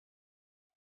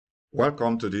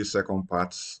Welcome to the second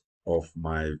part of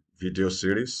my video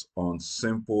series on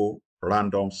simple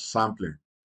random sampling.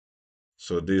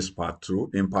 So this is part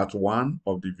 2. In part 1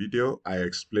 of the video, I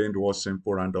explained what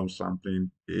simple random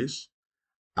sampling is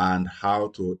and how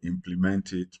to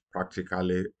implement it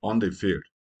practically on the field.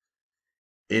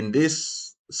 In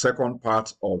this second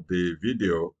part of the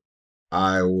video,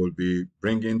 I will be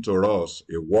bringing to us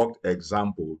a worked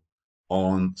example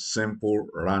on simple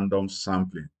random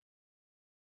sampling.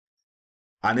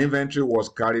 An inventory was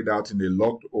carried out in a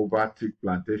locked over teak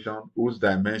plantation whose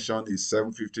dimension is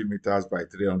 750 meters by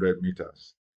 300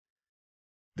 meters.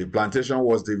 The plantation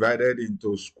was divided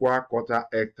into square quarter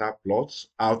hectare plots,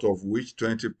 out of which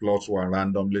 20 plots were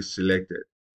randomly selected.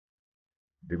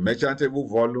 The merchantable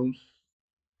volumes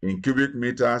in cubic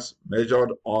meters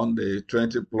measured on the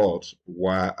 20 plots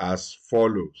were as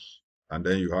follows. And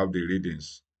then you have the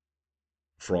readings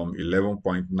from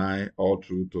 11.9 all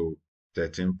through to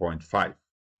 13.5.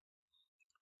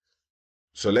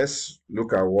 So let's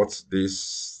look at what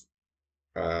this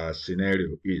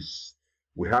scenario is.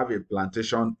 We have a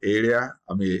plantation area,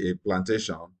 a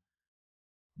plantation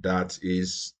that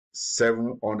is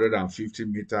 750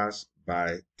 meters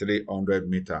by 300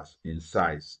 meters in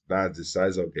size. That's the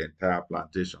size of the entire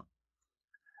plantation.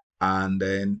 And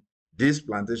then this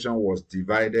plantation was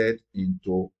divided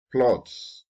into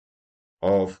plots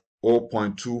of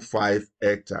 0.25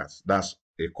 hectares. That's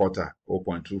a quarter.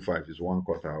 0.25 is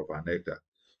 1/4 of an hectare.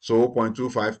 So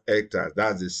 0.25 hectares,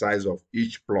 that's the size of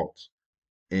each plot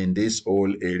in this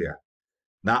whole area.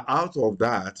 Now, out of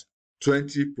that,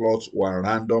 20 plots were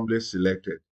randomly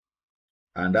selected.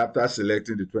 And after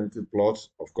selecting the 20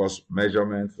 plots, of course,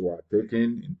 measurements were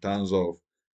taken in terms of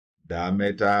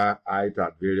diameter, height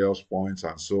at various points,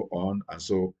 and so on. And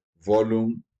so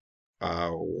volume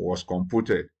was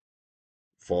computed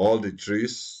for all the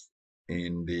trees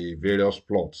in the various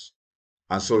plots.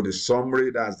 And so the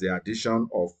summary, that's the addition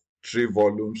of tree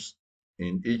volumes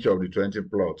in each of the 20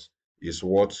 plots, is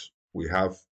what we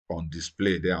have on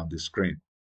display there on the screen.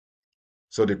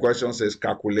 So the question says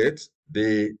calculate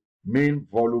the mean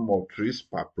volume of trees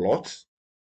per plot.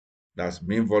 That's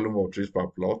mean volume of trees per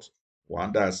plot.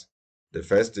 One, that's the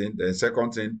first thing. Then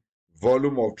second thing,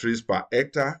 volume of trees per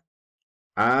hectare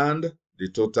and the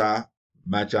total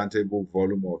merchantable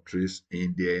volume of trees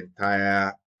in the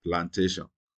entire plantation.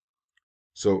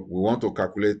 So we want to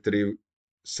calculate 3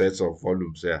 sets of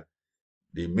volumes here.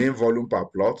 The mean volume per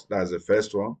plot, that's the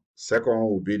first one. Second one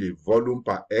will be the volume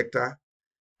per hectare.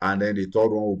 And then the third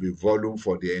one will be volume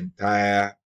for the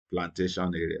entire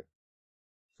plantation area.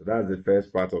 So that's the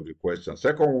first part of the question.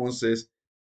 Second one says,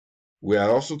 we are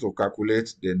also to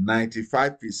calculate the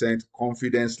 95%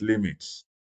 confidence limits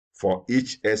for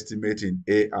each estimate in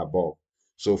A above.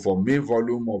 So for mean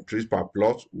volume of trees per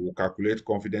plot, we'll calculate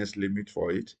confidence limit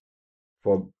for it.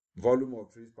 For volume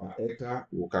of trees per hectare,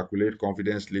 we'll calculate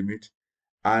confidence limit.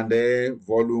 And then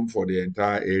volume for the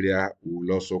entire area,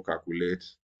 we'll also calculate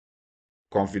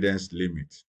confidence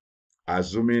limit,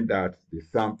 assuming that the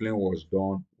sampling was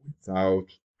done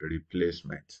without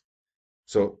replacement.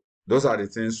 So those are the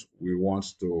things we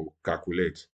want to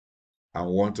calculate and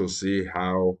want to see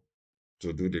how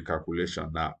to do the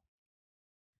calculation now.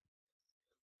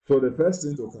 So the first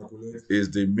thing to calculate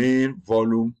is the mean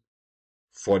volume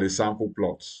for the sample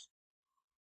plots.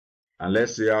 And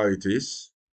let's see how it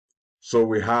is. So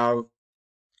we have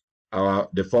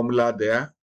the formula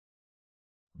there.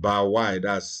 Bar y,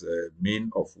 that's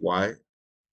mean of y,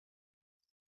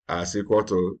 as equal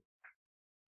to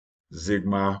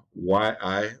sigma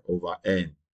yi over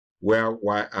n, where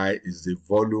yi is the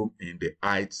volume in the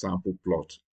ith sample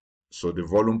plot. So the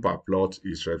volume per plot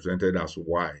is represented as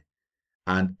y,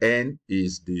 and n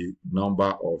is the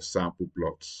number of sample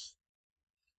plots.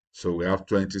 So we have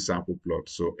 20 sample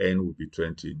plots, so n will be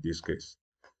 20 in this case.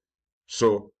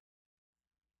 So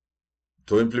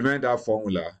to implement that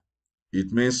formula,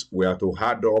 it means we have to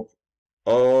add up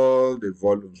all the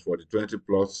volumes for the 20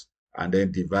 plots and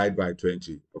then divide by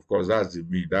 20. Of course, that's the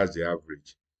mean, that's the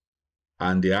average.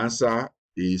 And the answer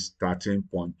is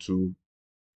 13.2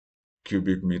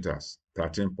 cubic meters.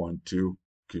 13.2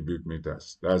 cubic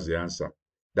meters. That's the answer.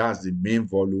 That's the mean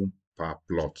volume per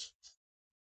plot.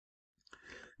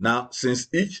 Now, since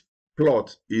each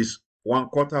plot is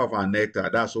 1/4 of an hectare,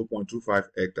 that's 0.25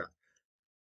 hectare.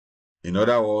 In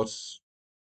other words,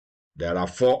 there are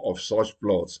 4 of such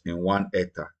plots in 1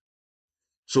 hectare.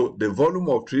 So the volume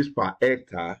of trees per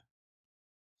hectare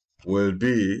will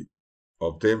be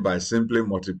obtained by simply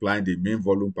multiplying the mean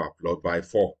volume per plot by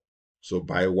 4. So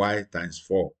by y times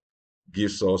 4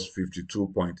 gives us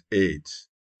 52.8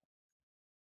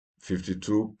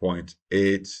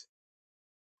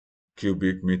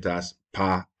 cubic meters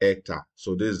per hectare.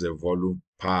 So this is the volume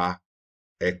per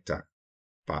hectare,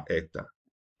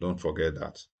 Don't forget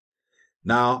that.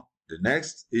 Now, the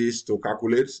next is to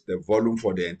calculate the volume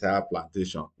for the entire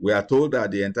plantation. We are told that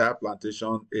the entire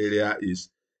plantation area is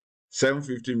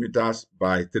 750 meters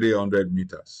by 300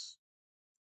 meters.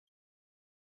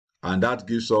 And that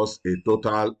gives us a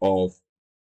total of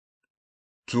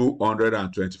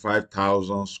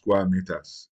 225,000 square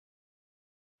meters.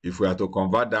 If we are to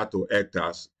convert that to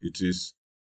hectares, it is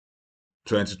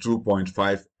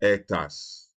 22.5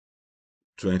 hectares.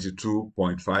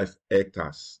 22.5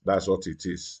 hectares. That's what it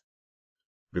is.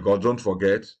 Because don't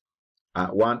forget,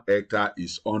 1 hectare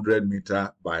is 100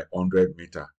 meter by 100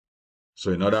 meter.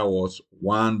 So in other words,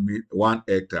 one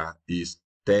hectare is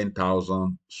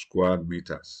 10,000 square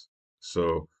meters.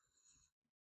 So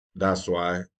that's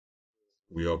why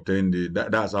we obtained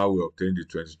that's how we obtained the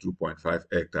 22.5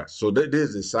 hectares. So this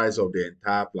is the size of the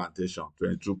entire plantation,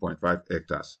 22.5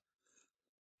 hectares.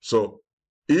 So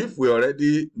if we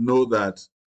already know that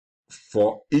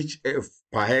for each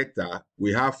per hectare,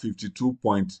 we have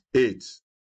 52.8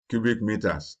 cubic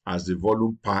meters as the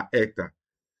volume per hectare.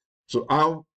 So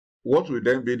what will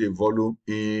then be the volume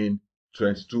in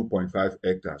 22.5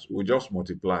 hectares? We just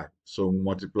multiply. So we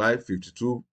multiply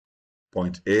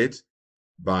 52.8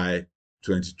 by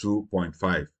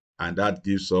 22.5, and that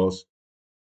gives us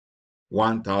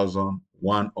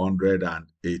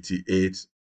 1,188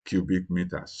 cubic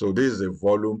meters. So this is the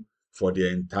volume for the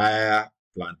entire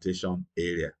plantation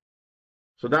area.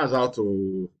 So that's how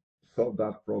to solve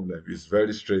that problem. It's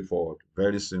very straightforward,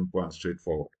 very simple and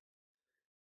straightforward.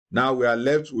 Now we are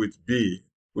left with B,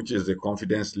 which is the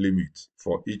confidence limit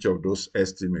for each of those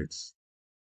estimates.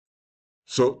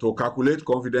 So to calculate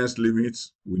confidence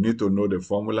limits, we need to know the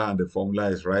formula, and the formula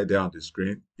is right there on the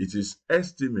screen. It is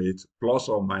estimate plus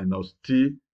or minus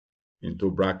T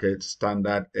into bracket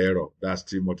standard error. That's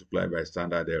T multiplied by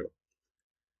standard error,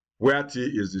 where T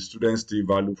is the student's T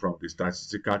value from the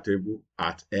statistical table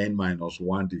at n minus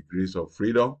 1 degrees of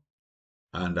freedom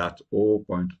and at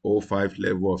 0.05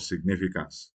 level of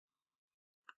significance.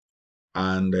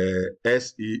 And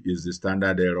SE is the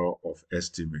standard error of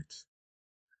estimate.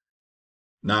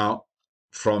 Now,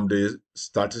 from the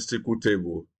statistical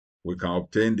table, we can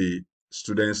obtain the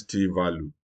student's T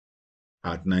value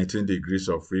at 19 degrees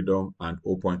of freedom and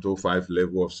 0.05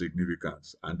 level of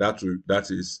significance. And that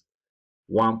is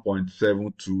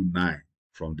 1.729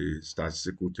 from the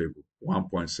statistical table,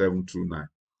 1.729.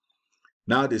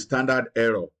 Now the standard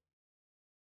error.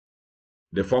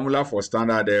 The formula for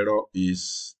standard error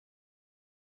is,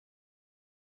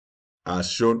 as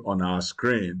shown on our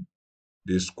screen,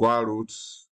 the square root,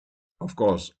 of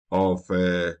course, of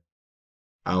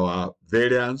our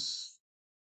variance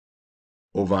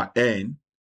over n,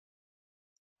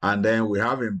 and then we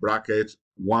have in bracket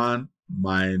 1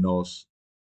 minus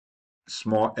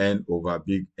small n over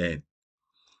big N.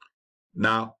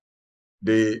 Now,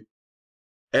 the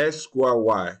S square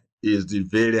Y is the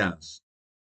variance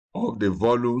of the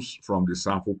volumes from the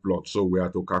sample plot. So we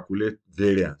have to calculate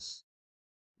variance.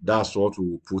 That's what we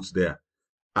will put there.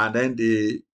 And then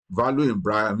the value in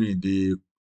bracket, the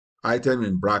item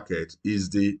in bracket is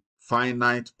the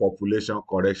finite population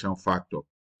correction factor.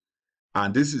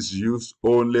 And this is used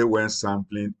only when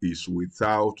sampling is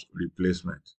without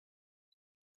replacement.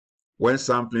 When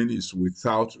sampling is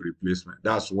without replacement,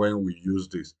 that's when we use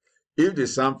this. If the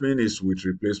sampling is with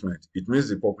replacement, it means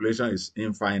the population is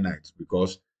infinite,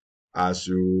 because as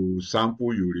you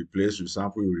sample, you replace, you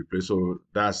sample, you replace. So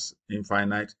that's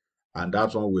infinite, and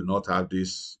that one will not have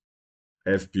this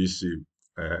FPC,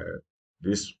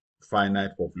 this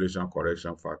finite population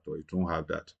correction factor. It won't have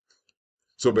that.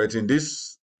 So, but in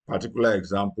this particular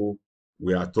example,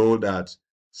 we are told that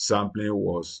sampling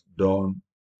was done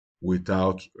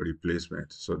without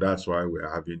replacement. So that's why we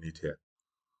are having it here.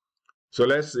 So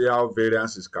let's see how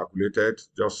variance is calculated.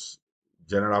 Just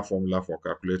general formula for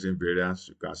calculating variance.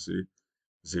 You can see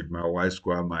sigma y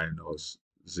square minus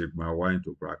sigma y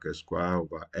into bracket square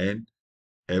over n,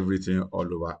 everything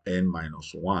all over n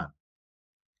minus 1.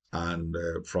 And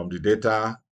from the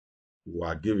data we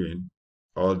are given,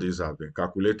 all these have been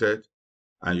calculated.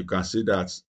 And you can see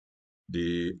that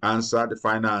the answer, the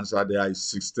final answer there is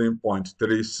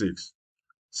 16.36.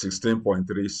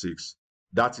 16.36.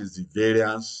 That is the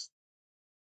variance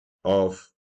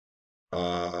of,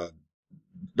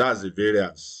 that's the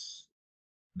variance,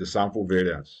 the sample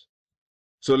variance.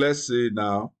 So let's see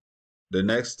now, the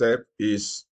next step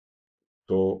is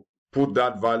to put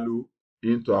that value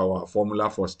into our formula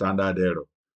for standard error.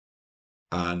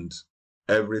 And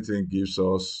everything gives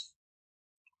us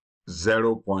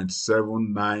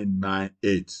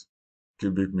 0.7998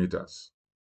 cubic meters.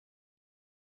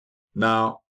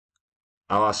 Now,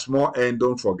 our small n,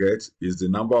 don't forget, is the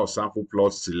number of sample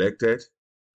plots selected.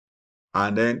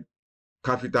 And then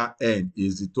capital N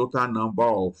is the total number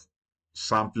of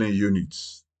sampling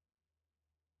units.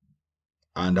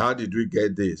 And how did we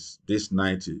get this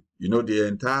 90? You know, the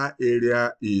entire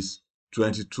area is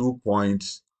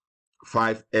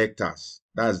 22.5 hectares.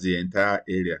 That's the entire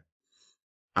area.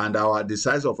 And the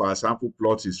size of our sample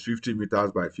plot is 50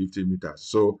 meters by 50 meters.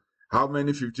 So how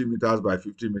many 50 meters by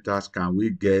 50 meters can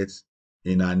we get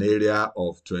in an area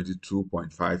of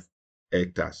 22.5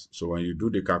 hectares? So when you do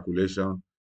the calculation,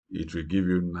 it will give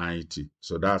you 90.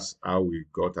 So that's how we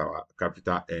got our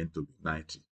capital N to be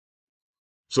 90.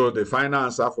 So the final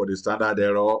answer for the standard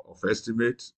error of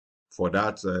estimate for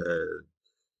that,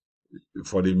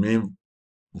 for the mean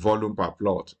volume per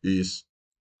plot is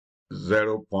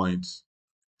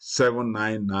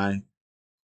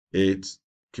 0.7998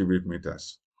 cubic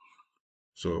meters.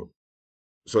 So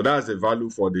that's the value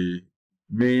for the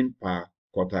mean per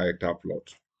quarter hectare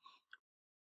plot.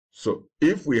 So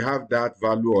if we have that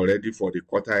value already for the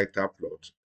quarter hectare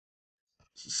plot,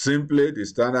 simply the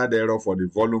standard error for the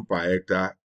volume per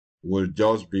hectare will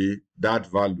just be that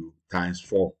value times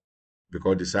 4,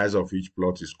 because the size of each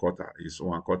plot is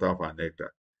 1/4 of an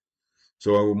hectare.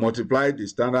 So when we multiply the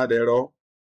standard error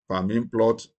per mean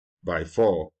plot by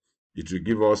 4, it will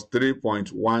give us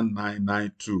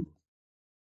 3.1992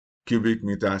 cubic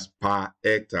meters per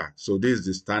hectare. So this is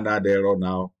the standard error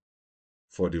now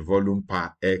for the volume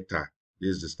per hectare.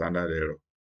 This is the standard error.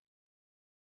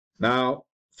 Now,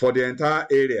 for the entire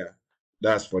area,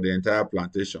 that's for the entire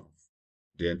plantation,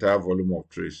 the entire volume of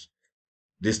trees,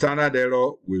 the standard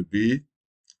error will be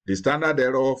the standard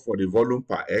error for the volume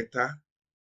per hectare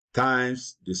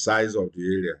times the size of the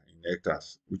area in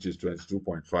hectares, which is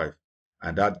 22.5.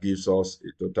 And that gives us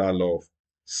a total of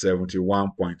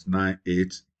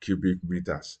 71.98 cubic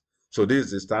meters. So this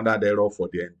is the standard error for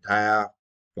the entire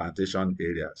plantation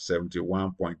area,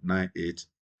 71.98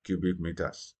 cubic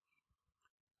meters.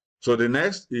 So the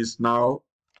next is now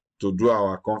to do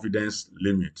our confidence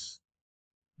limits.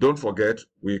 Don't forget,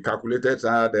 we calculated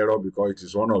standard error because it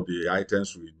is one of the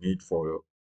items we need for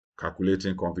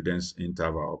calculating confidence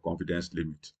interval or confidence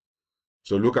limit.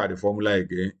 So look at the formula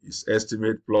again. It's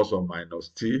estimate plus or minus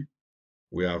t.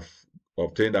 We have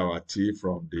obtained our t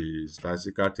from the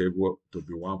statistical table to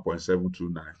be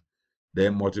 1.729.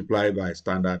 Then multiply by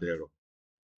standard error.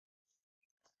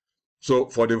 So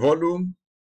for the volume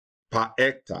per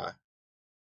hectare,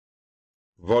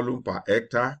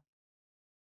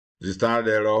 the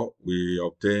standard error we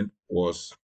obtained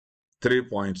was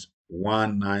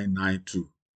 3.1992.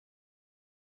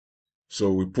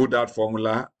 So we put that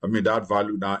that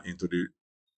value down into the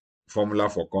formula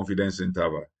for confidence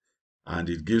interval, and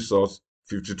it gives us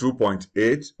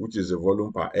 52.8, which is the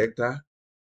volume per hectare,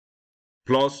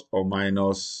 plus or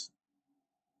minus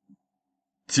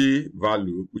t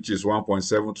value, which is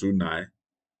 1.729,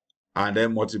 and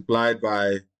then multiplied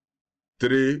by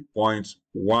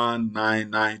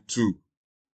 3.1992.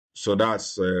 So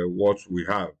that's what we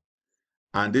have.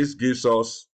 And this gives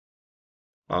us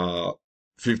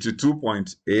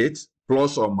 52.8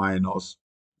 plus or minus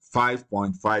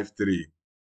 5.53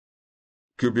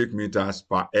 cubic meters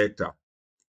per hectare.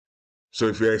 So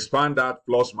if you expand that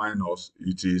plus minus,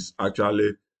 it is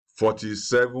actually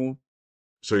 47.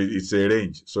 So it's a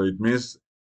range. So it means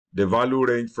the value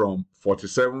range from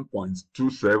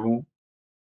 47.27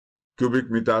 cubic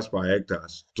meters per hectare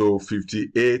to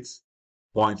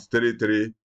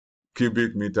 58.33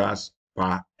 cubic meters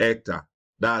per hectare.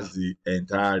 That's the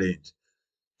entire range.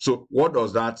 So what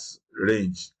does that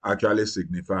range actually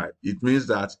signify? It means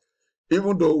that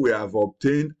even though we have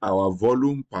obtained our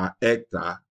volume per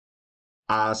hectare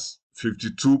as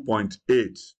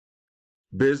 52.8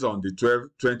 based on the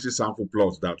 20 sample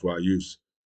plots that were used,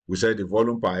 we said the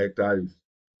volume per hectare is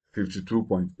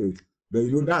 52.8. But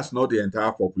you know, that's not the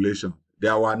entire population.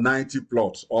 There were 90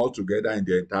 plots altogether in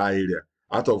the entire area,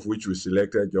 out of which we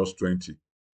selected just 20.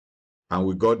 And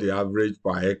we got the average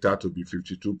per hectare to be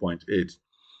 52.8.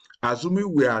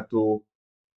 Assuming we are to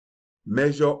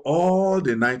measure all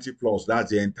the 90 plots, that's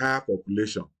the entire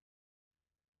population,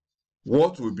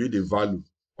 what will be the value?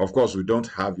 Of course, we don't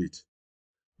have it.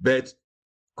 But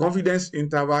confidence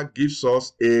interval gives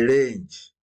us a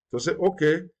range to say,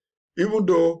 okay, even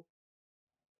though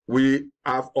we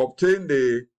have obtained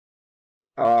the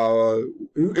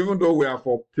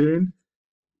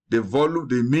volume,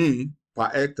 the mean per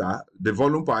hectare, the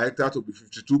volume per hectare to be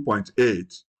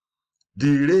 52.8,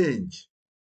 the range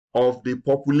of the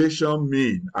population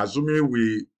mean, assuming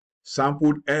we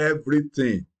sampled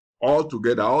everything all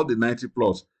together, all the 90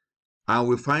 plots, and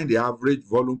we find the average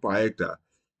volume per hectare,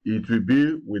 it will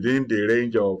be within the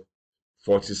range of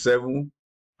 47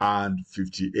 and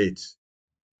 58.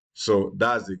 So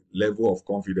that's the level of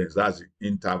confidence, that's the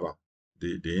interval,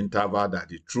 the interval that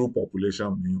the true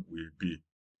population mean will be.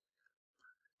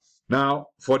 Now,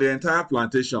 for the entire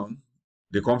plantation,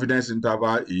 the confidence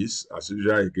interval is, as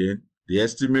usual again, the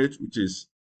estimate, which is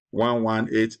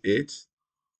 1188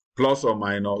 plus or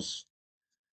minus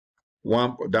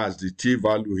 1, that's the t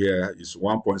value here is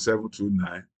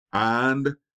 1.729,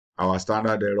 and our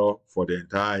standard error for the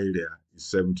entire area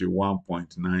is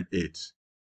 71.98.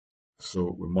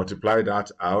 So we multiply that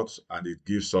out and it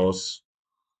gives us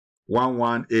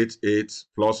 1188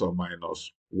 plus or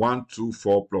minus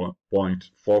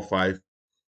 124.45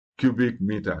 cubic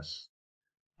meters.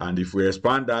 And if we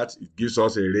expand that, it gives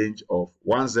us a range of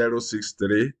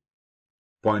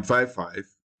 1063.55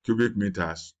 cubic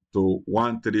meters to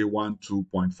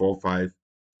 1312.45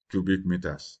 cubic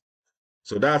meters.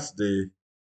 So that's the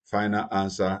final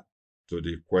answer to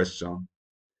the question.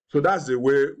 So that's the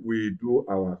way we do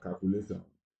our calculation.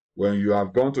 When you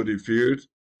have gone to the field,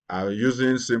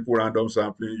 using simple random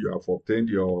sampling, you have obtained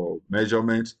your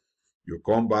measurements, you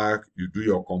come back, you do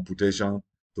your computation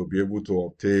to be able to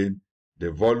obtain the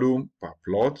volume per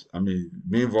plot,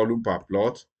 mean volume per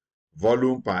plot,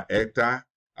 volume per hectare,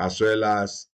 as well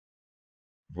as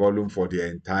volume for the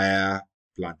entire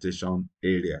plantation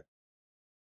area.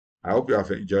 I hope you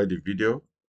have enjoyed the video.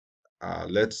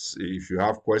 If you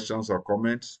have questions or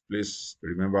comments, please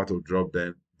remember to drop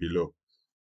them below.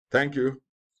 Thank you.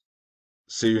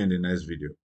 See you in the next video.